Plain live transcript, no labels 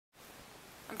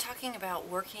talking about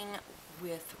working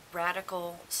with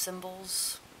radical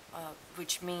symbols,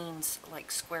 which means like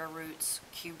square roots,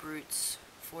 cube roots,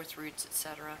 fourth roots,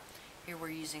 etc. Here we're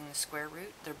using the square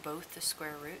root. They're both the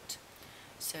square root.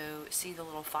 So see, the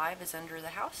little 5 is under the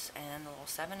house and the little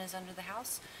 7 is under the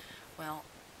house. Well,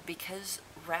 because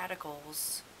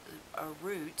radicals,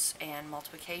 roots, and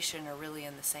multiplication are really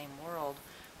in the same world,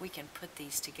 we can put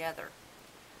these together.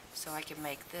 So I can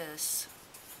make this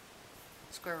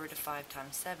square root of 5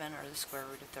 times 7, or the square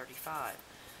root of 35.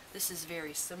 This is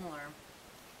very similar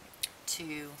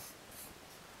to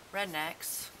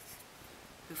rednecks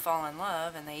who fall in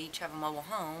love and they each have a mobile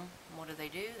home. What do?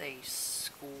 They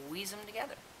squeeze them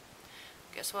together.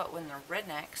 Guess what? When the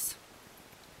rednecks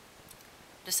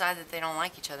decide that they don't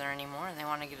like each other anymore and they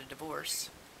want to get a divorce,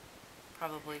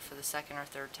 probably for the second or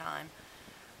third time,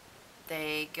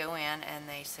 they go in and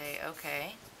they say,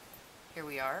 okay, here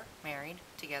we are, married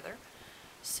together.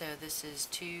 So this is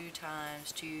 2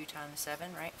 times 2 times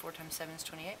 7, right? 4 times 7 is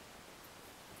 28.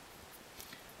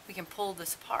 We can pull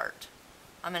this apart.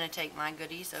 I'm going to take my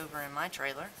goodies over in my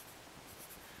trailer,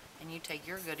 and you take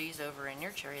your goodies over in your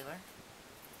trailer,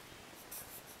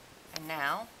 and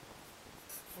now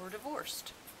we're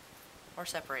divorced, or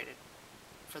separated,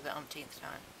 for the umpteenth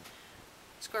time.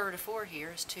 Square root of 4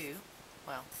 here is 2.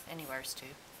 Well, anywhere is 2,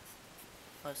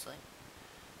 mostly.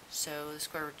 So the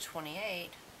square root of 28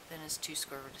 then is 2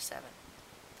 square root of 7.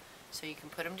 So you can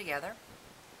put them together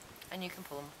and you can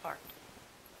pull them apart.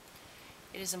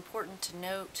 It is important to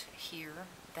note here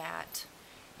that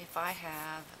if I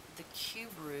have the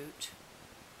cube root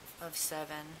of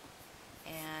 7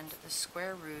 and the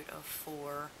square root of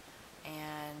 4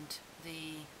 and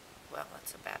the, well,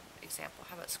 that's a bad example.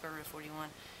 How about square root of 41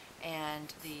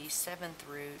 and the 7th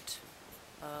root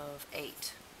of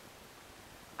 8?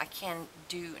 I can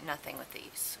do nothing with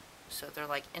these. So they're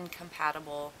like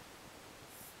incompatible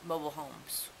mobile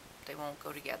homes. They won't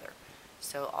go together.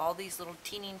 So all these little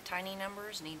teeny tiny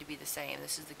numbers need to be the same.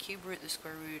 This is the cube root, the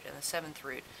square root, and the 7th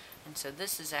root. And so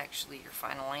this is actually your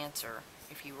final answer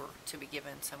if you were to be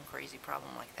given some crazy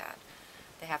problem like that.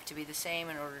 They have to be the same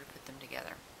in order to put them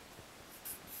together.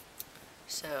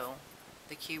 So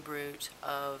the cube root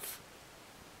of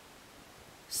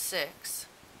 6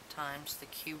 times the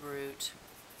cube root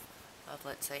of,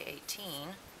 let's say,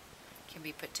 18 can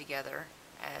be put together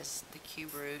as the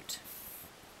cube root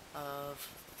of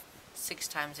 6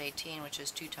 times 18, which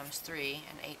is 2 times 3,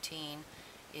 and 18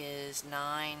 is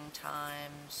 9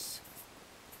 times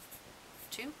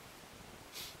 2.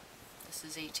 This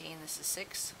is 18, this is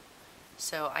 6.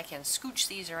 So I can scooch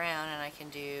these around and I can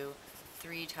do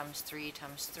 3 times 3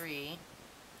 times 3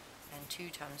 and 2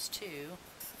 times 2.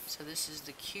 So this is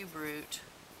the cube root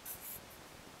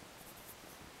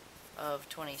of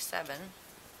 27.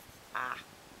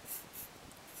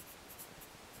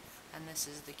 And this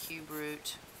is the cube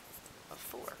root of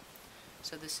 4.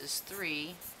 So this is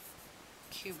 3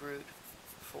 cube root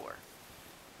 4.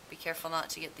 Be careful not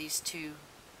to get these two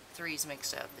 3's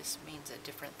mixed up. This means a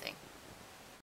different thing.